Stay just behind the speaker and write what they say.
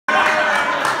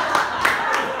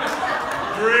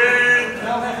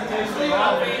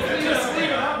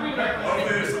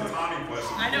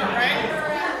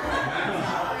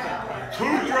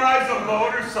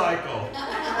motorcycle.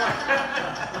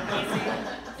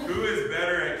 Who is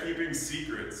better at keeping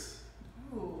secrets?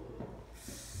 Ooh.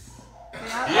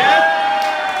 Yeah!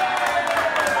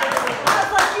 I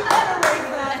was like, you better raise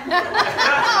that.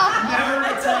 Never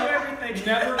to tell everything.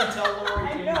 Never to tell Laurie. I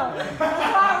know. That's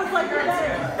why I was like, you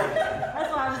better.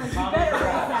 That's why I was like, you better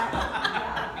raise that.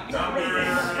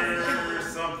 Number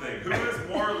something. Who is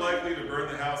more likely to burn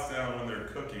the house down when they're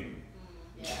cooking?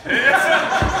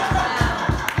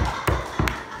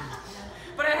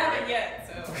 But I haven't yet,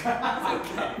 so it's okay.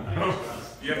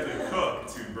 You have to cook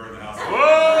to burn the house down.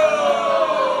 Whoa!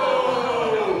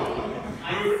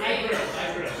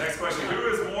 Next question. Who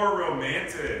is more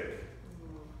romantic?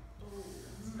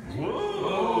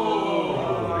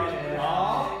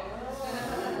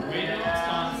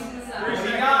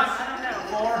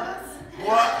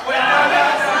 What? Wait, no.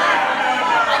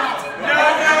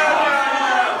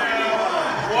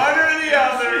 One or the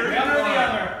other.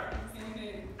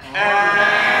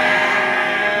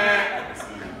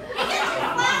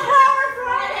 Flower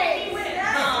Friday.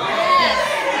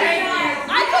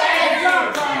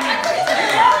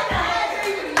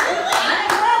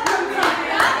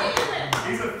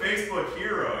 He's a Facebook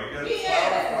hero. He does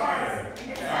Flower Friday.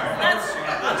 All right.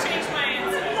 I'll change my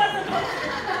answer.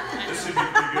 This should be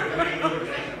pretty good.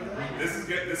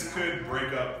 This could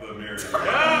break up the marriage.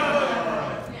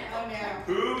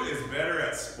 Who is better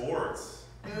at sports?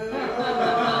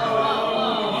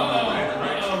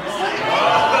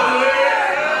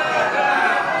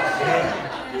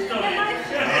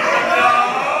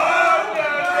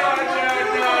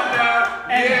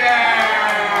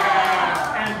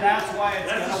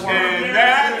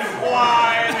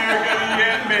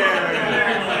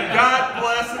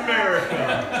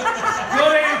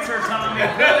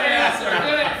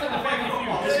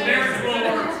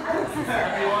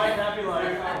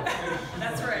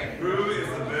 That's right. Who is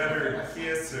the better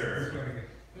kisser?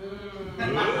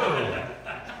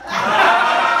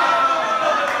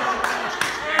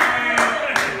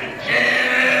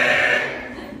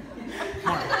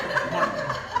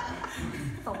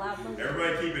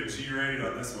 Everybody keep it G-rated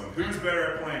on this one. Who's better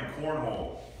at playing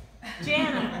cornhole?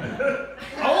 Janet.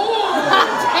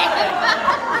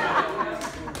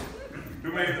 Who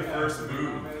made the first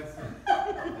move?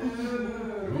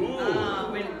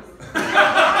 Wait.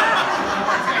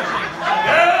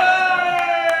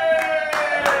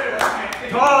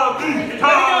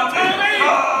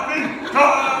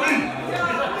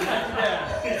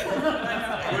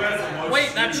 Wait,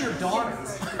 that's your daughter.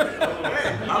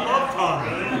 I love Tommy.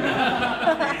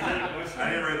 I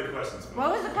didn't write the questions. What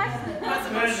was the question?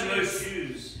 Those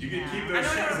shoes. You can keep those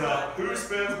shoes up. Who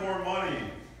spends more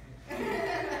money? I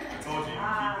told you you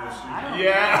can keep those shoes up.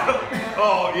 Yeah.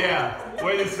 Oh, yeah.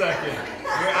 Wait a second.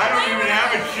 I don't even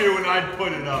have a shoe and I'd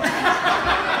put it up. I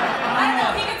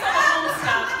know, he gets all the home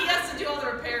stuff. He has to do all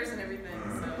the repairs and everything,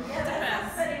 so it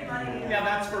depends. Yeah,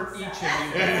 that's for each of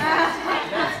you.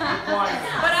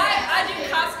 But I do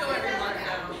Costco every month,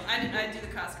 though. I do the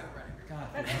Costco run.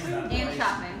 And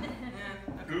shopping.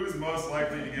 Yeah. Who's most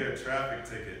likely to get a traffic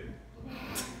ticket?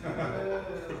 Yeah!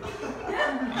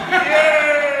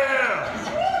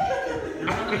 You're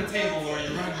running the table, Laurie.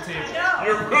 You're running the table.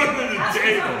 You're running the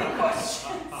table.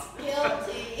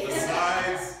 Guilty.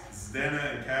 Besides Zdena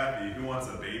and Kathy, who wants a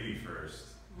baby first?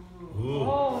 Ooh.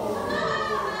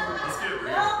 Let's get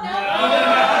real.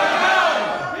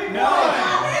 No.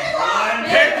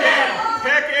 Pick it!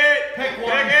 Pick it! Pick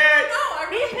one. Pick it! No, I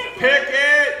really Pick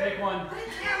it! Pick one.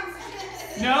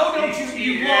 No, don't you?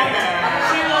 You Yeah.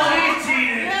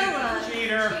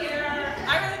 cheater. I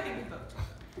really think we both.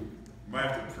 Might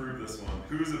have to prove this one.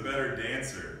 Who's a better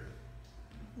dancer?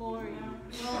 Laurie.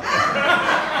 Ruben!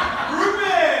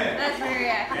 That's very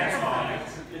accurate. Dance off.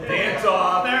 Dance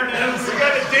off. There it is. We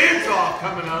got a dance off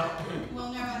coming up.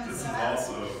 This is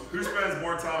also. Who spends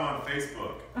more time on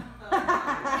Facebook?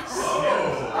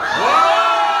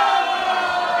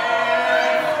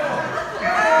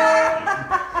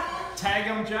 Tag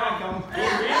him, jag him.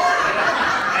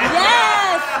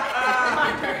 Yes!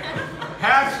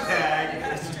 Hashtag.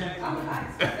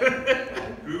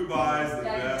 Who buys the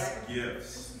best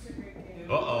gifts?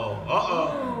 Uh-oh.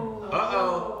 Uh-oh.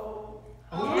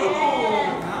 Uh-oh.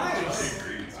 Nice. She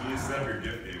agrees. You need to step your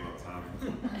gift game up, Tommy.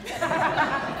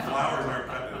 Flowers aren't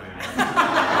cut today.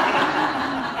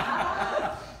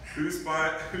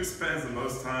 Who spends the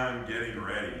most time getting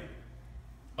ready?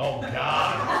 Oh,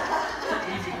 God.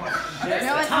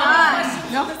 No, it's not.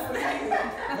 No.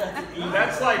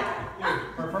 That's like,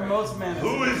 For most men.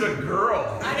 who is a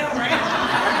girl? I know, right?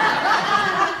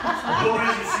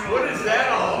 What is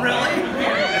that all? Really?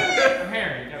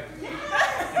 Harry.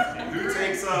 Who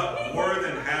takes up more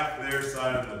than half their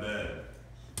side of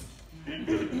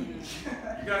You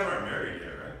guys aren't married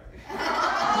yet,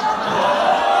 right?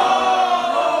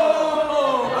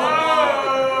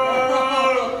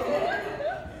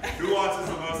 Who watches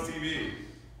the most TV?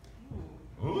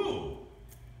 Ooh.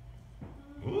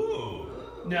 Ooh.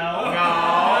 No. No.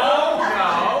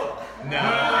 No. No.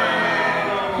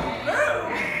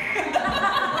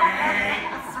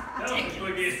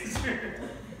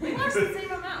 We watch the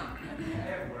same amount.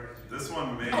 This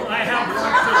one may. I have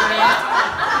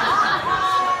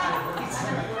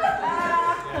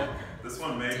This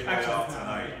one may play off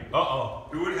tonight. Uh-oh.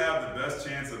 Who would have the best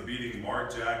chance of beating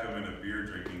Mark Jackham in a beer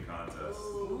drinking contest?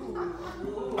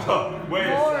 Oh, wait a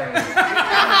second.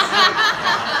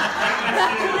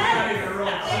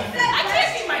 I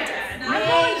can't be my dad. I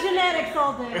hate genetics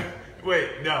all day.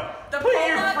 Wait, no. The Put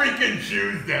your pull-up- freaking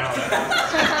shoes down. that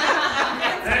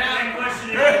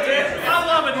question. I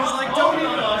love it. He's like, don't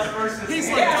even. He's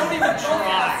like, don't even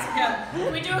try.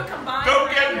 Can we do a combined? Don't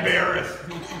get embarrassed.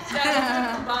 Dad, let's do a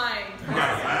combined.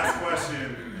 Last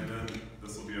question, and then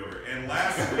this will be over. And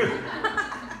lastly,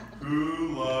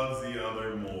 who loves the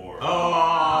other more? Oh.